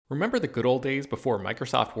Remember the good old days before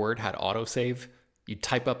Microsoft Word had autosave? You'd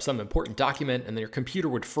type up some important document and then your computer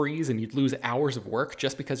would freeze and you'd lose hours of work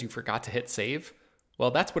just because you forgot to hit save?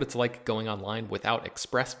 Well, that's what it's like going online without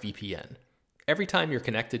ExpressVPN. Every time you're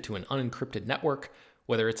connected to an unencrypted network,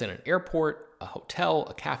 whether it's in an airport, a hotel,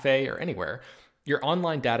 a cafe, or anywhere, your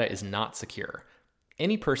online data is not secure.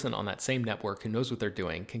 Any person on that same network who knows what they're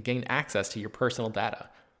doing can gain access to your personal data.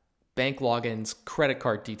 Bank logins, credit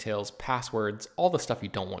card details, passwords, all the stuff you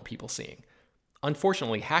don't want people seeing.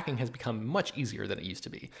 Unfortunately, hacking has become much easier than it used to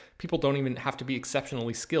be. People don't even have to be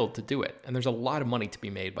exceptionally skilled to do it, and there's a lot of money to be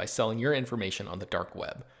made by selling your information on the dark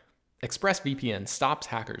web. ExpressVPN stops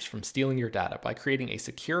hackers from stealing your data by creating a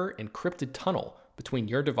secure, encrypted tunnel between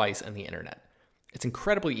your device and the internet. It's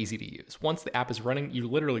incredibly easy to use. Once the app is running, you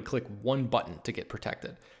literally click one button to get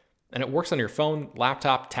protected. And it works on your phone,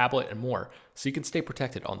 laptop, tablet, and more, so you can stay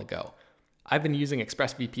protected on the go. I've been using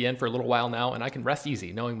ExpressVPN for a little while now, and I can rest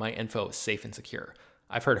easy knowing my info is safe and secure.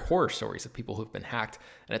 I've heard horror stories of people who've been hacked,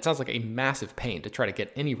 and it sounds like a massive pain to try to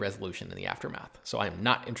get any resolution in the aftermath, so I am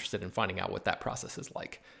not interested in finding out what that process is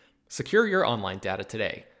like. Secure your online data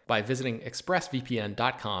today by visiting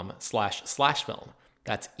expressvpn.com/film.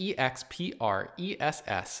 That's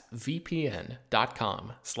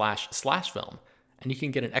expressvpn.com//film. And you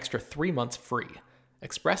can get an extra 3 months free.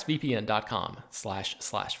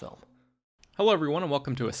 expressvpn.com//film. Hello everyone and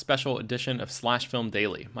welcome to a special edition of Slash Film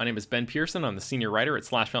Daily. My name is Ben Pearson, I'm the senior writer at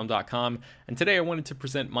slashfilm.com, and today I wanted to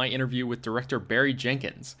present my interview with director Barry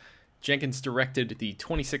Jenkins. Jenkins directed the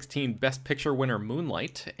 2016 Best Picture winner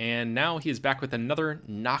Moonlight, and now he is back with another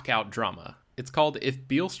knockout drama. It's called If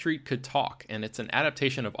Beale Street Could Talk, and it's an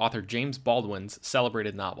adaptation of author James Baldwin's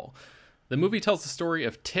celebrated novel. The movie tells the story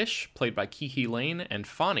of Tish, played by Kiki Lane, and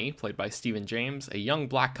Fonny, played by Stephen James, a young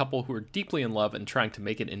black couple who are deeply in love and trying to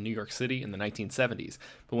make it in New York City in the 1970s.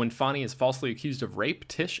 But when Fonny is falsely accused of rape,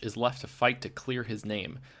 Tish is left to fight to clear his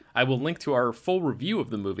name. I will link to our full review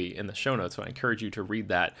of the movie in the show notes, so I encourage you to read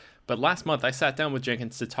that. But last month, I sat down with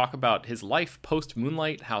Jenkins to talk about his life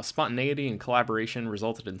post-Moonlight, how spontaneity and collaboration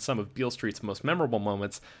resulted in some of Beale Street's most memorable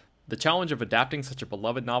moments, the challenge of adapting such a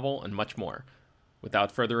beloved novel, and much more.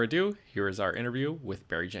 Without further ado, here is our interview with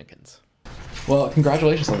Barry Jenkins. Well,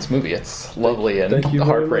 congratulations on this movie. It's lovely and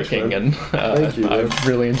heartbreaking, and I've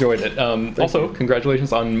really enjoyed it. Also,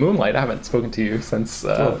 congratulations on Moonlight. I haven't spoken to you since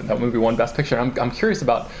that movie won Best Picture. I'm curious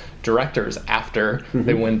about directors after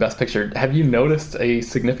they win Best Picture. Have you noticed a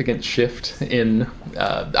significant shift in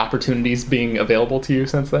opportunities being available to you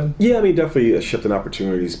since then? Yeah, I mean, definitely a shift in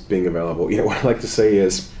opportunities being available. You know, what I like to say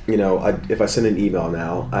is, you know, if I send an email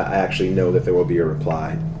now, I actually know that there will be a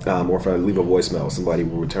reply. Or if I leave a voicemail, somebody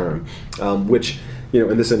will return. Which, you know,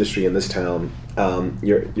 in this industry, in this town,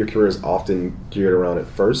 your career is often geared around at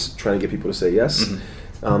first trying to get people to say yes.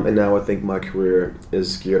 And now I think my career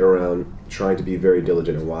is geared around trying to be very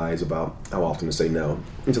diligent and wise about how often to say no.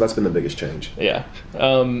 And so that's been the biggest change. Yeah.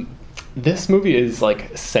 This movie is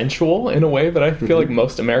like sensual in a way that I feel like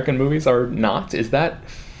most American movies are not. Is that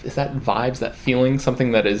vibes, that feeling,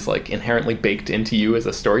 something that is like inherently baked into you as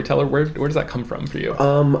a storyteller? Where does that come from for you?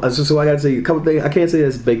 So I gotta say a couple things. I can't say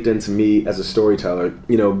it's baked into me as a storyteller.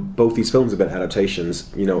 You know, both these films have been adaptations,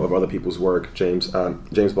 you know, of other people's work, James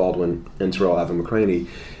Baldwin and Terrell Alvin McCraney.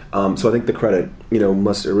 So I think the credit, you know,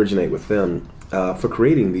 must originate with them for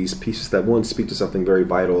creating these pieces that, one, speak to something very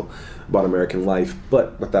vital about American life,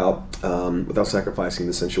 but without sacrificing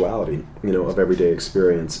the sensuality, you know, of everyday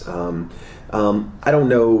experience. I don't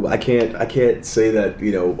know. I can't say that,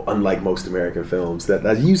 you know, unlike most American films,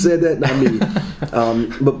 that you said that, not me.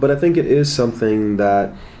 But I think it is something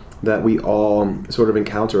that we all sort of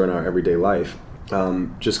encounter in our everyday life.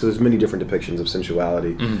 Just because there's many different depictions of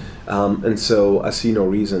sensuality. And so I see no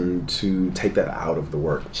reason to take that out of the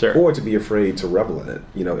work. Sure. Or to be afraid to revel in it,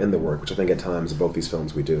 you know, in the work, which I think at times in both these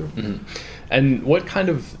films we do. And what kind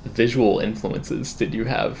of visual influences did you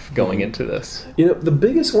have going into this? You know, the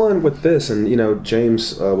biggest one with this, and, you know,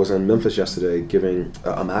 James was in Memphis yesterday giving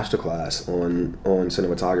a masterclass on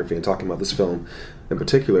cinematography and talking about this film in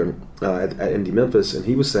particular at Indie Memphis, and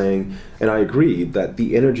he was saying, and I agreed, that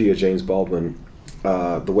the energy of James Baldwin,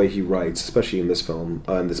 the way he writes, especially in this film,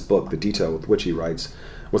 in this book, the detail with which he writes,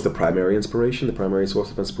 was the primary inspiration, the primary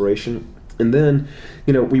source of inspiration. And then,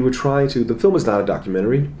 you know, we were trying to, the film is not a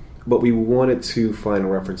documentary, but we wanted to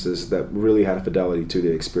find references that really had a fidelity to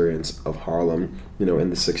the experience of Harlem, you know,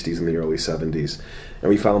 in the 60s and the early 70s. And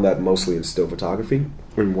we found that mostly in still photography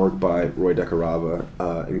and work by Roy DeCarava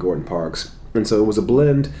and Gordon Parks. And so it was a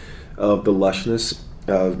blend of the lushness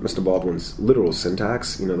of Mr. Baldwin's literal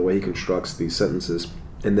syntax, you know, the way he constructs these sentences,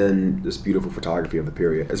 and then this beautiful photography of the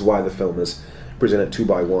period is why the film is presented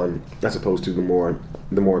 2:1 as opposed to the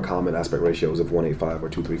more common aspect ratios of 1:8:5 or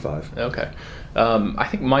 2:3:5. Okay. I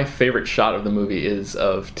think my favorite shot of the movie is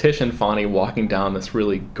of Tish and Fonnie walking down this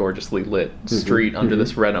really gorgeously lit street under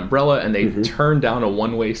this red umbrella, and they turn down a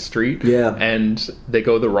one-way street, and they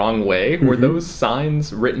go the wrong way. Were those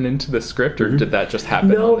signs written into the script, or did that just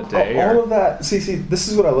happen on the day? All of that, see, this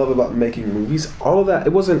is what I love about making movies. All of that,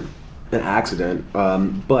 it wasn't an accident,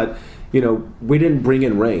 but we didn't bring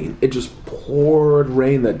in rain. It just poured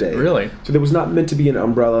rain that day. Really? So there was not meant to be an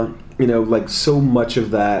umbrella. Like so much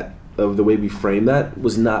of that, of the way we frame that,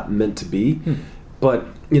 was not meant to be. But,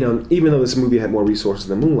 even though this movie had more resources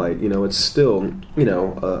than Moonlight, it's still,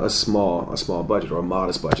 a small budget, or a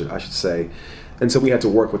modest budget, I should say. And so we had to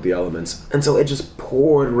work with the elements. And so it just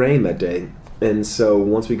poured rain that day. And so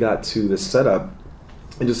once we got to the setup,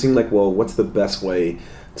 it just seemed like, well, what's the best way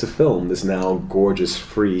to film this now gorgeous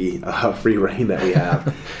free rain that we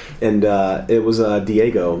have? And it was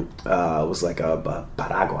Diego. It was like a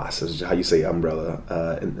paraguas, is how you say umbrella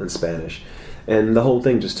in Spanish. And the whole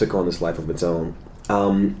thing just took on this life of its own.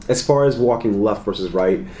 As far as walking left versus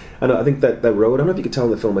right, I think that road, I don't know if you could tell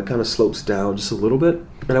in the film, it kind of slopes down just a little bit.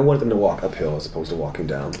 And I wanted them to walk uphill as opposed to walking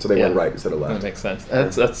down. So they went right instead of left. That makes sense.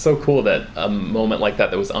 That's so cool that a moment like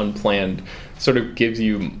that was unplanned sort of gives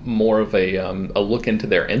you more of a look into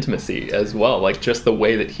their intimacy as well. Like just the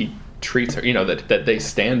way that he treats her, that they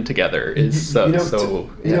stand together is to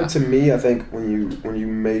me, I think when you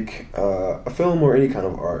make a film or any kind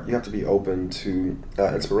of art, you have to be open to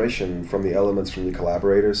inspiration from the elements from the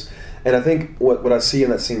collaborators. And I think what I see in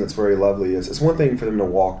that scene that's very lovely is, it's one thing for them to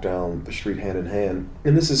walk down the street hand in hand,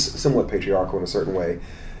 and this is somewhat patriarchal in a certain way,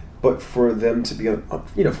 but for them to be, for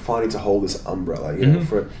Fonnie to hold this umbrella,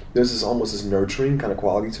 there's this almost this nurturing kind of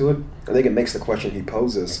quality to it. I think it makes the question he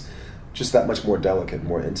poses just that much more delicate,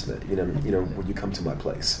 more intimate. When you come to my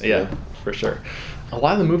place. Yeah, for sure. A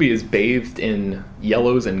lot of the movie is bathed in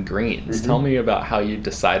yellows and greens. Tell me about how you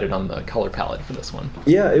decided on the color palette for this one.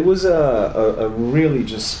 Yeah, it was a really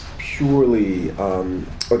just purely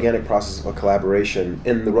organic process of a collaboration.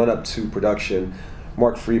 In the run-up to production,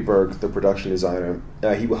 Mark Friedberg, the production designer,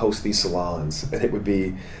 he would host these salons, and it would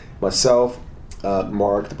be myself,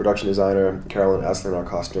 Mark, the production designer, Carolyn Estlin, our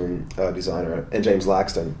costume designer, and James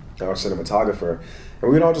Laxton, our cinematographer. And we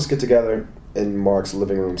would all just get together in Mark's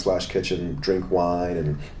living room / kitchen, drink wine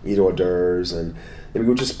and eat hors d'oeuvres, and we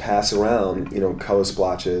would just pass around, color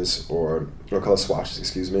splotches or color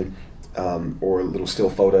swatches, or little still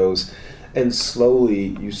photos. And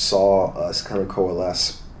slowly you saw us kind of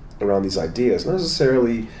coalesce around these ideas, not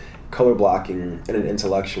necessarily color blocking in an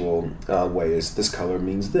intellectual way, is this color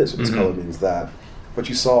means this, or this color means that. But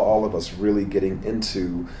you saw all of us really getting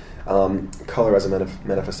into color as a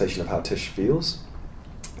manifestation of how Tish feels.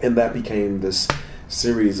 And that became this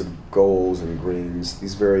series of golds and greens,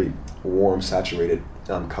 these very warm, saturated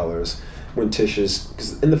colors. When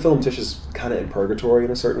because in the film, Tish is kind of in purgatory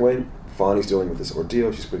in a certain way. Fonnie's dealing with this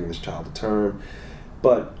ordeal, she's bringing this child to term.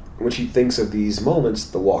 But when she thinks of these moments,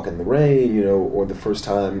 the walk in the rain, or the first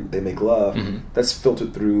time they make love, that's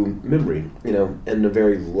filtered through memory, and a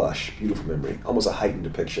very lush, beautiful memory, almost a heightened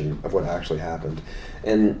depiction of what actually happened.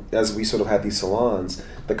 And as we sort of had these salons,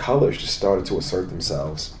 the colors just started to assert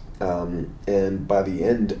themselves. And by the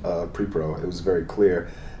end of pre-pro, it was very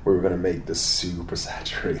clear we were going to make this super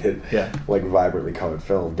saturated, vibrantly colored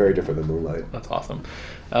film, very different than Moonlight. That's awesome.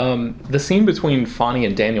 The scene between Fonnie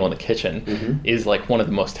and Daniel in the kitchen is like one of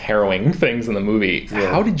the most harrowing things in the movie. Yeah.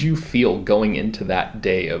 How did you feel going into that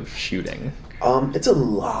day of shooting? It's a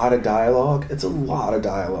lot of dialogue.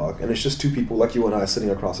 And it's just two people like you and I sitting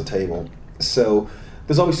across a table. So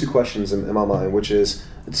there's always two questions in my mind, which is,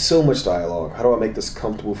 it's so much dialogue. How do I make this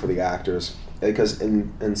comfortable for the actors? Because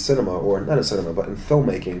in cinema, or not in cinema, but in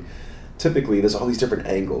filmmaking, typically there's all these different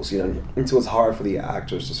angles, and so it's hard for the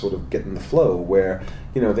actors to sort of get in the flow where,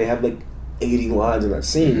 they have like 80 lines in that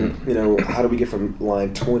scene, how do we get from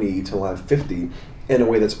line 20 to line 50 in a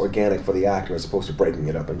way that's organic for the actor as opposed to breaking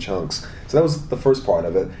it up in chunks? So that was the first part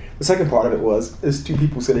of it. The second part of it is two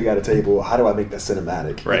people sitting at a table, how do I make that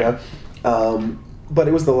cinematic? Right. But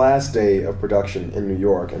it was the last day of production in New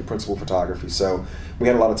York and principal photography, so we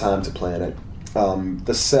had a lot of time to plan it.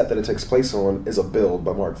 The set that it takes place on is a build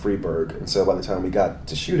by Mark Friedberg, and so by the time we got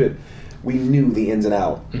to shoot it, we knew the ins and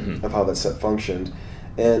out of how that set functioned.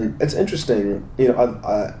 And it's interesting,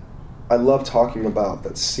 I love talking about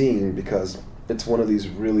that scene because it's one of these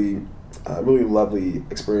really lovely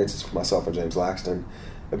experiences for myself and James Laxton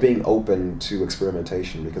of being open to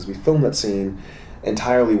experimentation, because we filmed that scene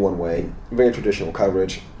entirely one way, very traditional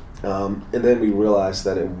coverage, and then we realized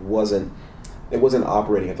that it wasn't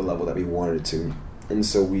operating at the level that we wanted it to. and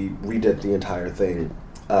so we redid the entire thing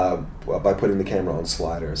by putting the camera on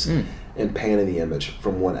sliders and panning the image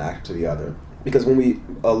from one act to the other. Because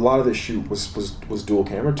a lot of the shoot was dual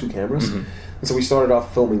camera, 2 cameras, and so we started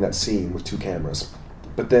off filming that scene with 2 cameras.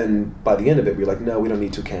 But then by the end of it, we were like, no, we don't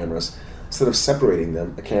need 2 cameras. Instead of separating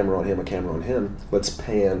them, a camera on him, let's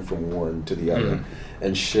pan from one to the other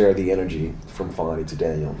and share the energy from Fonny to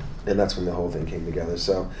Daniel. And that's when the whole thing came together.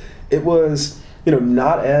 So it was,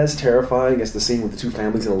 not as terrifying as the scene with the 2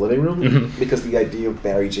 families in the living room, because the idea of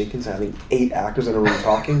Barry Jenkins having 8 actors in a room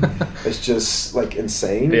talking is just like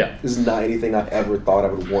insane. Yeah. This is not anything I ever thought I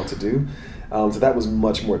would want to do. So that was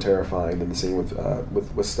much more terrifying than the scene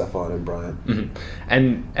with Stefan and Brian.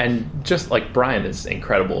 And just like Brian is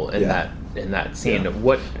incredible in that scene. Yeah.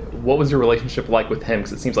 What was your relationship like with him?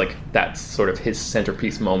 Because it seems like that's sort of his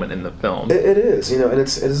centerpiece moment in the film. It is, and it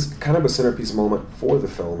is kind of a centerpiece moment for the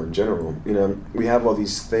film in general. We have all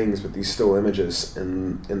these things with these still images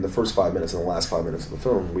in the first 5 minutes and the last 5 minutes of the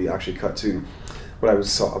film. We actually cut to what I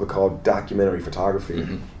would call documentary photography,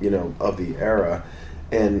 of the era.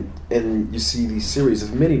 And you see these series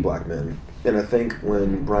of many black men. And I think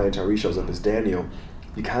when Brian Tyree shows up as Daniel,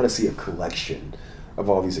 you kind of see a collection of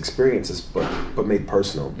all these experiences, but made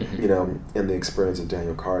personal, in the experience of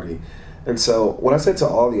Daniel Carty. And so what I said to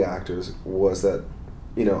all the actors was that,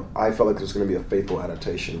 I felt like there was going to be a faithful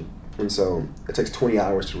adaptation. And so it takes 20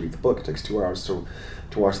 hours to read the book. It takes 2 hours to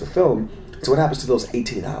watch the film. So what happens to those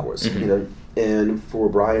 18 hours, And for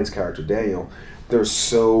Brian's character, Daniel, there's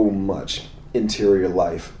so much interior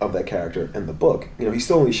life of that character in the book. He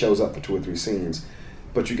still only shows up for 2 or 3 scenes,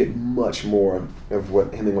 but you get much more of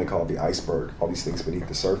what Hemingway called the iceberg, all these things beneath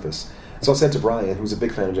the surface. So I said to Brian, who's a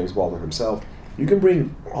big fan of James Baldwin himself, you can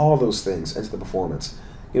bring all those things into the performance.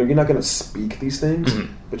 You're not going to speak these things,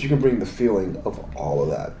 but you can bring the feeling of all of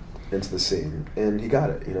that into the scene. And he got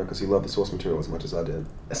it, because he loved the source material as much as I did.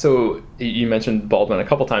 So you mentioned Baldwin a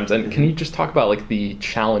couple times, and can you just talk about like the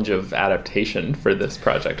challenge of adaptation for this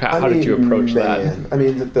project? How did you approach that? I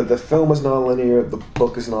mean, the film is non-linear, the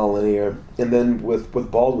book is non-linear, and then with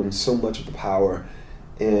Baldwin, so much of the power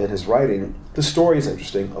in his writing. The story is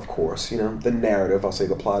interesting, of course, the narrative, I'll say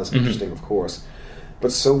the plot is interesting, of course,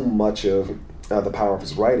 but so much of the power of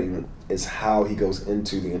his writing is how he goes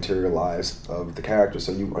into the interior lives of the characters,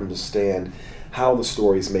 so you understand how the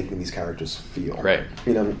story is making these characters feel, right?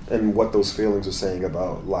 And what those feelings are saying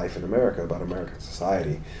about life in America, about American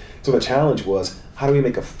society. So the challenge was, how do we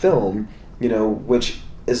make a film, which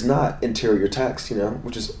is not interior text,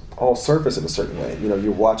 which is all surface in a certain way.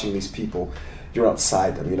 You're watching these people, you're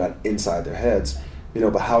outside them, you're not inside their heads,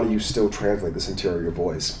 but how do you still translate this interior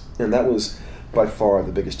voice? And that was by far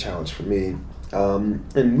the biggest challenge for me.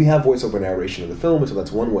 And we have voiceover narration of the film, so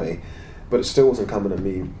that's one way, but it still was incumbent on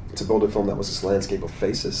me to build a film that was this landscape of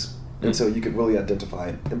faces, and so you could really identify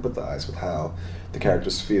and empathize with how the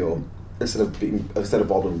characters feel, instead of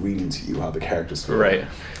Baldwin reading to you how the characters feel, right?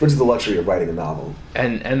 Which is the luxury of writing a novel.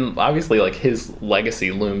 And obviously, like, his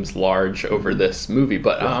legacy looms large over this movie.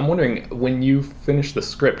 But I'm wondering, when you finished the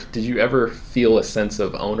script, did you ever feel a sense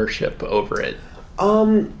of ownership over it?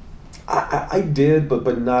 I did,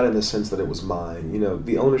 but not in the sense that it was mine.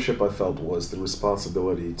 The ownership I felt was the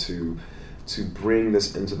responsibility to bring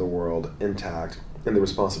this into the world intact, and the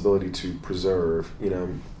responsibility to preserve,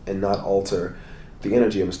 and not alter the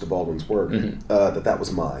energy of Mr. Baldwin's work. That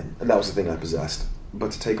was mine, and that was the thing I possessed.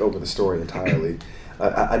 But to take over the story entirely,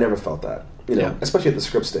 I never felt that. Especially at the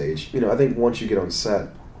script stage. I think once you get on set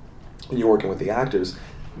and you're working with the actors,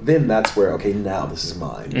 then that's where, okay, now this is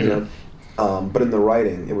mine. But in the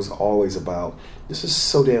writing, it was always about, this is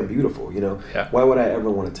so damn beautiful, Why would I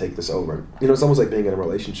ever want to take this over? It's almost like being in a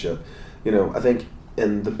relationship. I think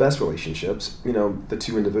in the best relationships, the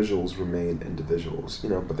 2 individuals remain individuals,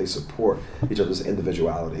 but they support each other's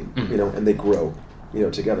individuality, and they grow,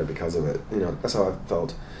 together because of it. That's how I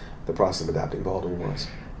felt the process of adapting Baldwin was.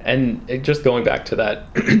 And just going back to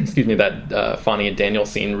that, that Fonny and Daniel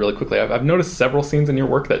scene really quickly, I've noticed several scenes in your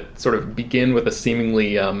work that sort of begin with a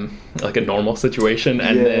seemingly like a normal situation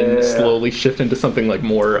and then slowly shift into something like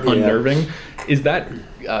more unnerving. Is that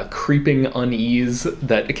creeping unease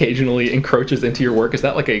that occasionally encroaches into your work? Is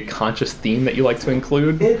that like a conscious theme that you like to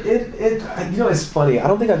include? It's funny. I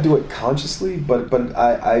don't think I do it consciously, but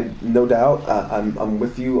I no doubt I'm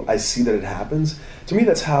with you. I see that it happens. To me,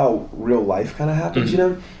 that's how real life kind of happens.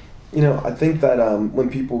 I think that when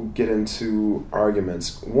people get into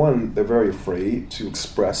arguments, one, they're very afraid to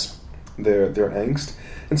express their angst,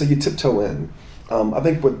 and so you tiptoe in. I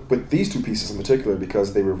think with these 2 pieces in particular,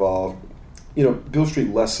 because they revolve, Beale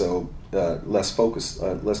Street less so, less focused,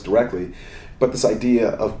 less directly, but this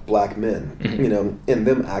idea of black men, you know, and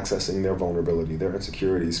them accessing their vulnerability, their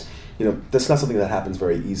insecurities, you know, that's not something that happens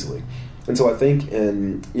very easily. And so I think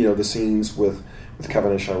in, you know, the scenes with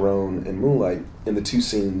Kevin and Chiron in Moonlight, and the two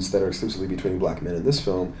scenes that are exclusively between black men in this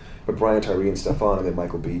film, with Brian Tyree and Stefan, and then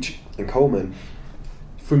Michael Beach and Coleman,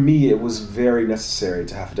 for me, it was very necessary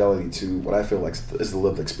to have fidelity to what I feel like is the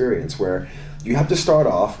lived experience, where you have to start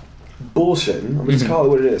off bullshitting. I'm going to call it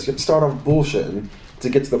what it is. You have to start off bullshitting to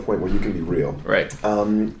get to the point where you can be real. Right.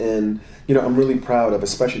 And, you know, I'm really proud of,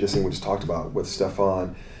 especially the scene we just talked about with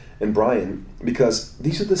Stefan and Brian, because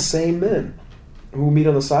these are the same men who meet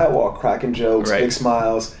on the sidewalk, cracking jokes, big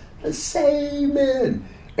smiles, the same men.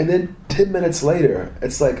 And then 10 minutes later,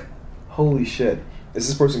 it's like, holy shit, is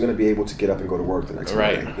this person going to be able to get up and go to work the next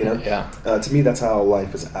morning? You know? Yeah. To me, that's how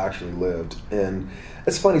life is actually lived. And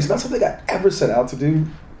it's funny, it's not something I ever set out to do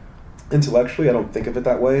intellectually. I don't think of it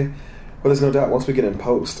that way. But there's no doubt, once we get in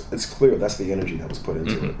post, it's clear that's the energy that was put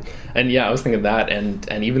into it. And yeah, I was thinking that,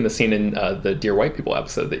 and even the scene in the Dear White People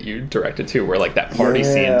episode that you directed too, where like that party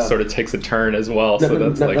scene sort of takes a turn as well.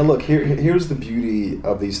 Now look, here's the beauty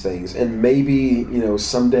of these things, and maybe, you know,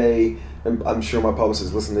 someday, and I'm sure my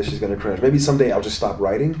publicist listening to this, she's going to cringe. Maybe someday I'll just stop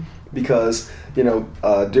writing because, you know,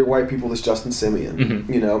 Dear White People is Justin Simeon,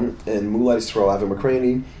 you know, and Moonlight is Terrell Ivan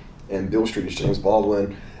McCraney, and Bill Street is James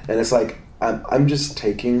Baldwin, and it's like, I'm just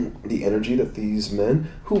taking the energy that these men,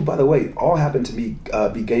 who, by the way, all happen to be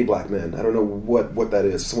gay black men. I don't know what that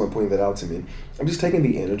is. Someone pointed that out to me. I'm just taking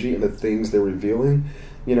the energy and the things they're revealing,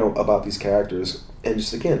 you know, about these characters, and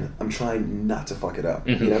just, again, I'm trying not to fuck it up,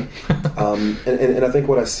 you know? And I think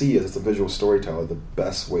what I see is, as a visual storyteller, the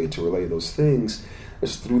best way to relay those things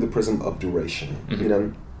is through the prism of duration, you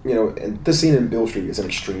know, and this scene in Bill Street is an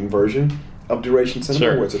extreme version of duration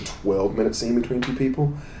cinema, where it's a 12-minute scene between two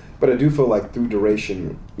people. But I do feel like through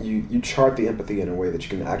duration, you chart the empathy in a way that you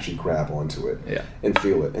can actually grab onto it and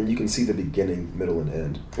feel it. And you can see the beginning, middle, and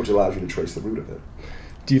end, which allows you to trace the root of it.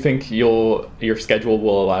 Do you think your schedule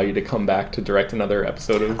will allow you to come back to direct another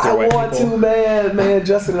episode of Dear White People? I want to, man.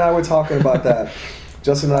 Justin and I were talking about that.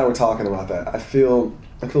 I feel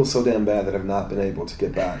so damn bad that I've not been able to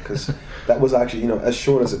get back, because that was actually, you know, as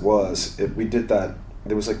short as it was, we did that.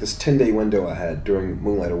 There was like this 10-day window I had during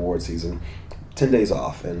Moonlight Award season. 10 days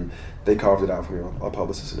off, and they carved it out for me, our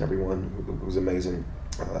publicist and everyone who was amazing.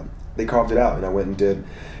 They carved it out, and I went and did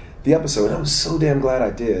the episode, and I was so damn glad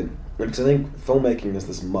I did, because I think filmmaking is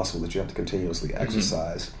this muscle that you have to continuously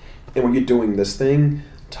exercise. And when you're doing this thing,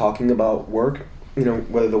 talking about work, you know,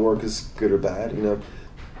 whether the work is good or bad, you know,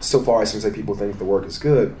 so far I seem to say people think the work is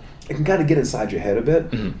good, it can kind of get inside your head a bit.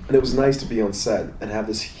 And it was nice to be on set and have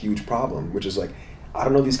this huge problem, which is like, I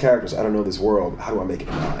don't know these characters, I don't know this world, how do I make it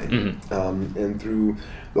mine? And through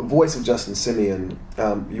the voice of Justin Simeon,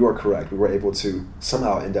 you are correct, we were able to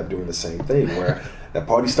somehow end up doing the same thing, where that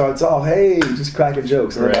party starts off, hey, just cracking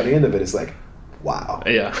jokes, and then by the end of it, it's like, wow.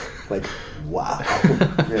 Yeah. Like, wow.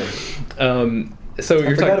 So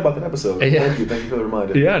I forgot about that episode. Thank you for the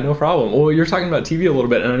reminder. Yeah, no problem. Well, you're talking about TV a little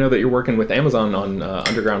bit, and I know that you're working with Amazon on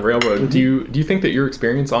Underground Railroad. Do you think that your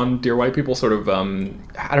experience on Dear White People sort of,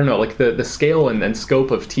 I don't know, like the scale and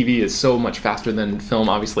scope of TV is so much faster than film,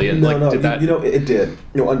 obviously, and did that? You know, it did.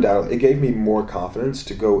 You know, undoubtedly, it gave me more confidence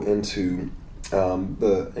to go into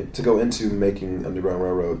making Underground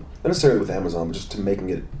Railroad, not necessarily with Amazon, but just to making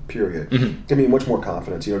it. Period. Gave me much more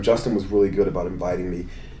confidence. You know, Justin was really good about inviting me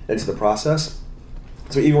into the process.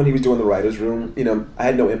 So even when he was doing the writer's room, you know, I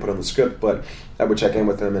had no input on the script, but I would check in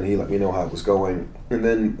with him and he let me know how it was going. And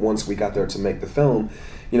then once we got there to make the film,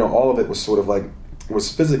 you know, all of it was sort of like,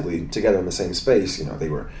 was physically together in the same space. You know, they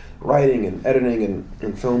were writing and editing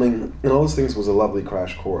and filming, and all those things was a lovely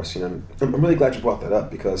crash course, you know. I'm really glad you brought that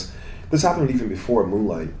up, because this happened even before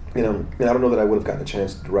Moonlight, you know, and I don't know that I would have gotten a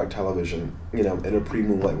chance to direct television, you know, in a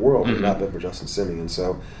pre-Moonlight world had it not been for Justin Simeon.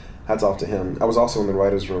 So hats off to him. I was also in the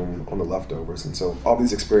writer's room on The Leftovers, and so all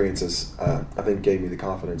these experiences, I think, gave me the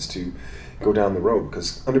confidence to go down the road,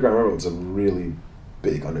 because Underground Railroad is a really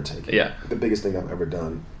big undertaking. Yeah. The biggest thing I've ever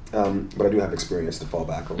done. But I do have experience to fall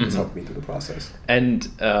back on. It's helped me through the process. And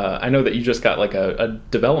I know that you just got like a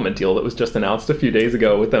development deal that was just announced a few days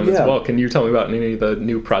ago with them as well. Can you tell me about any of the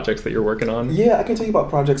new projects that you're working on? Yeah, I can tell you about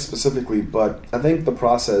projects specifically, but I think the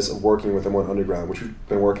process of working with them on Underground, which we've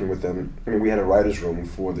been working with them, I mean, we had a writer's room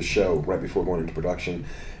for the show right before going into production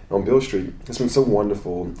on Beale Street. It's been so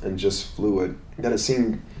wonderful and just fluid that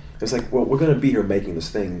it's like, well, we're going to be here making this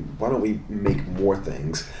thing. Why don't we make more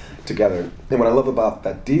things together? And what I love about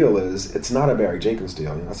that deal is it's not a Barry Jenkins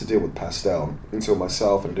deal. You know, that's a deal with Pastel. And so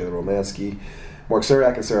myself and David Romansky, Mark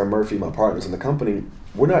Cermak and Sarah Murphy, my partners in the company,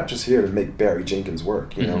 we're not just here to make Barry Jenkins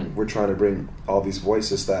work. You know, we're trying to bring all these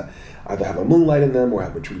voices that either have a Moonlight in them or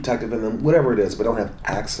have a True Detective in them, whatever it is, but don't have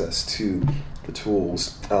access to the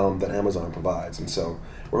tools that Amazon provides. And so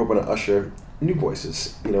we're hoping to usher new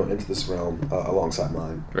voices, you know, into this realm alongside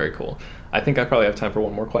mine. Very cool. I think I probably have time for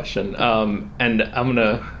one more question, and I'm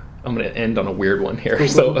gonna end on a weird one here.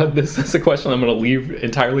 So this is a question I'm gonna leave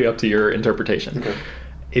entirely up to your interpretation. Okay.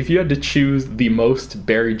 If you had to choose the most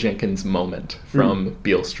Barry Jenkins moment from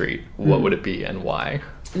Beale Street, what would it be and why?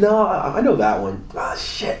 No, I know that one. Ah,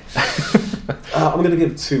 shit. I'm going to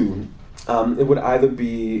give two. It would either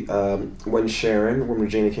be when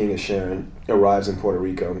Regina King as Sharon arrives in Puerto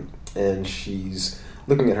Rico and she's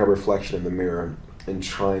looking at her reflection in the mirror and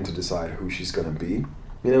trying to decide who she's going to be.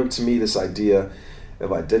 You know, to me, this idea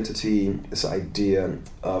of identity, this idea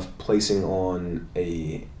of placing on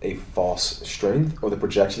a false strength or the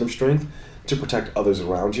projection of strength to protect others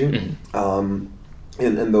around you,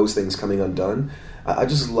 and those things coming undone. I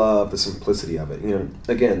just love the simplicity of it. You know,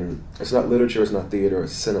 again, it's not literature, it's not theater,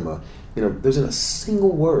 it's cinema. You know, there's not a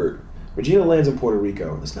single word. Regina lands in Puerto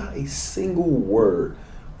Rico. There's not a single word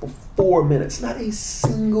for 4 minutes. Not a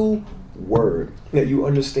single word. You know, you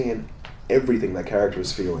understand everything that character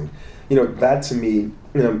is feeling. You know, that to me, you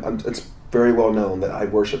know, it's very well known that I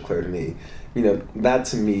worship Claire Denis. You know, that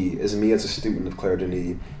to me is me as a student of Claire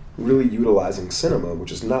Denis really utilizing cinema,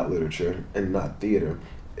 which is not literature and not theater,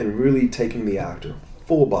 and really taking the actor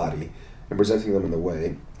full body and presenting them in a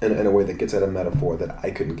way that gets at a metaphor that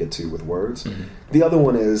I couldn't get to with words. The other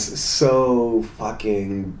one is so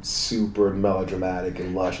fucking super melodramatic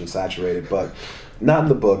and lush and saturated, but not in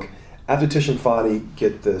the book. After Tish and Fonnie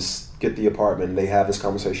get the apartment, they have this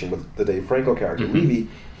conversation with the Dave Franco character, Levy.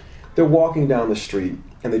 They're walking down the street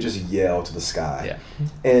and they just yell to the sky.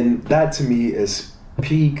 And that to me is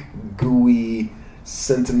peak, gooey,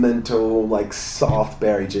 sentimental, like soft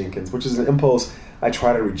Barry Jenkins, which is an impulse I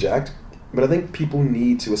try to reject. But I think people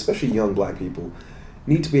need to, especially young black people,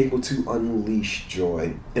 need to be able to unleash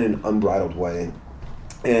joy in an unbridled way.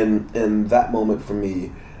 And that moment for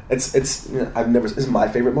me, it's my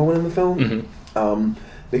favorite moment in the film.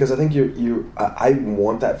 Because I think I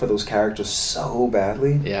want that for those characters so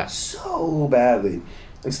badly. So badly.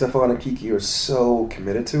 And Stefan and Kiki are so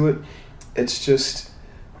committed to it. It's just,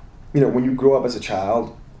 you know, when you grow up as a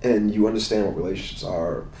child and you understand what relationships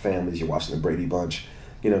are, families, you're watching the Brady Bunch,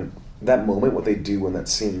 you know, that moment, what they do in that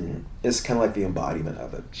scene is kind of like the embodiment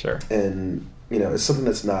of it. Sure. And, you know, it's something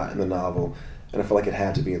that's not in the novel, and I feel like it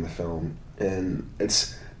had to be in the film. And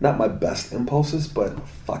it's not my best impulses, but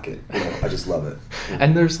fuck it. You know, I just love it.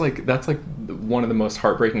 And there's that's one of the most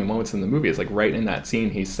heartbreaking moments in the movie. It's like right in that scene,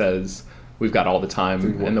 he says, "We've got all the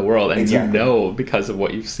time in the world," and you know, because of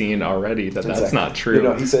what you've seen already, that's not true. You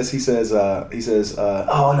know, he says,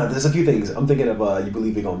 oh no, there's a few things. I'm thinking of you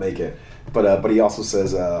believe you're gonna make it, but he also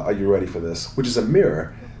says, are you ready for this? Which is a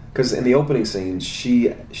mirror, because in the opening scene, she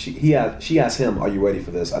asks him, are you ready for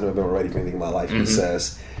this? I've never been ready for anything in my life. He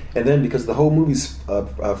says, and then because the whole movie's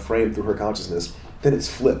framed through her consciousness, then it's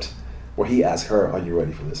flipped, where he asks her, are you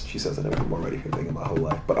ready for this? She says, I've never been more ready for anything in my whole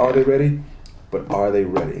life. But are they ready?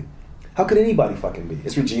 How could anybody fucking be?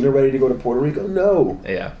 Is Regina ready to go to Puerto Rico? No.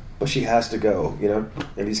 Yeah. But she has to go, you know?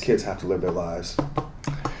 And these kids have to live their lives.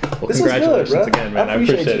 Well, congratulations again, man. I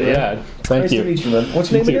appreciate it. Yeah. Thank you. Nice to meet you, man.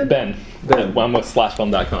 What's your name again? Ben. I'm with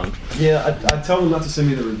slashfilm.com. Yeah, I tell them not to send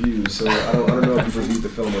me the reviews, so I don't know if you've reviewed the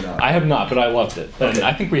film or not. I have not, but I loved it. And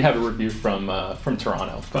I think we have a review from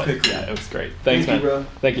Toronto. But okay, cool. Yeah, it was great. Thanks, man. Bro.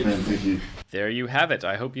 Thank you. Man, thank you. There you have it.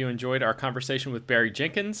 I hope you enjoyed our conversation with Barry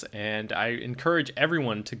Jenkins, and I encourage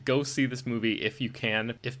everyone to go see this movie if you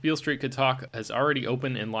can. If Beale Street Could Talk has already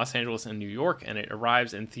opened in Los Angeles and New York, and it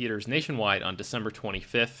arrives in theaters nationwide on December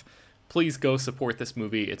 25th, please go support this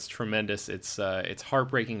movie. It's tremendous. It's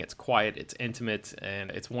heartbreaking, it's quiet, it's intimate,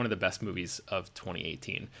 and it's one of the best movies of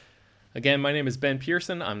 2018. Again, my name is Ben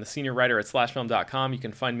Pearson. I'm the senior writer at slashfilm.com. You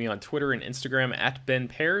can find me on Twitter and Instagram at Ben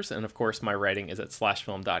Pears, and of course my writing is at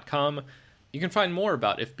slashfilm.com. You can find more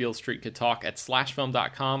about If Beale Street Could Talk at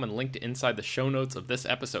slashfilm.com and linked inside the show notes of this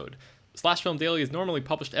episode. Slash Film Daily is normally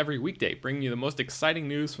published every weekday, bringing you the most exciting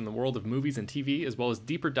news from the world of movies and TV, as well as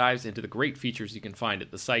deeper dives into the great features you can find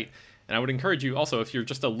at the site. And I would encourage you also, if you're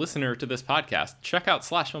just a listener to this podcast, check out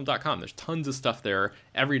slashfilm.com. There's tons of stuff there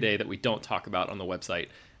every day that we don't talk about on the website,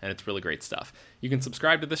 and it's really great stuff. You can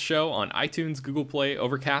subscribe to this show on iTunes, Google Play,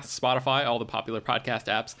 Overcast, Spotify, all the popular podcast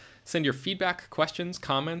apps. Send your feedback, questions,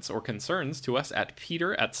 comments, or concerns to us at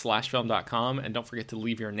peter@slashfilm.com, and don't forget to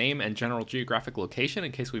leave your name and general geographic location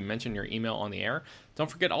in case we mention your email on the air.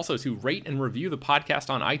 Don't forget also to rate and review the podcast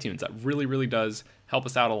on iTunes. That really, really does help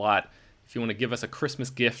us out a lot. If If you want to give us a Christmas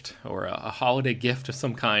gift or a holiday gift of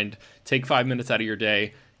some kind, take 5 minutes out of your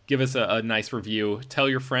day, give us a nice review, tell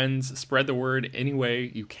your friends, spread the word any way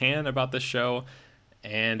you can about this show,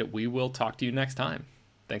 and we will talk to you next time.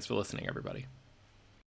 Thanks for listening, everybody.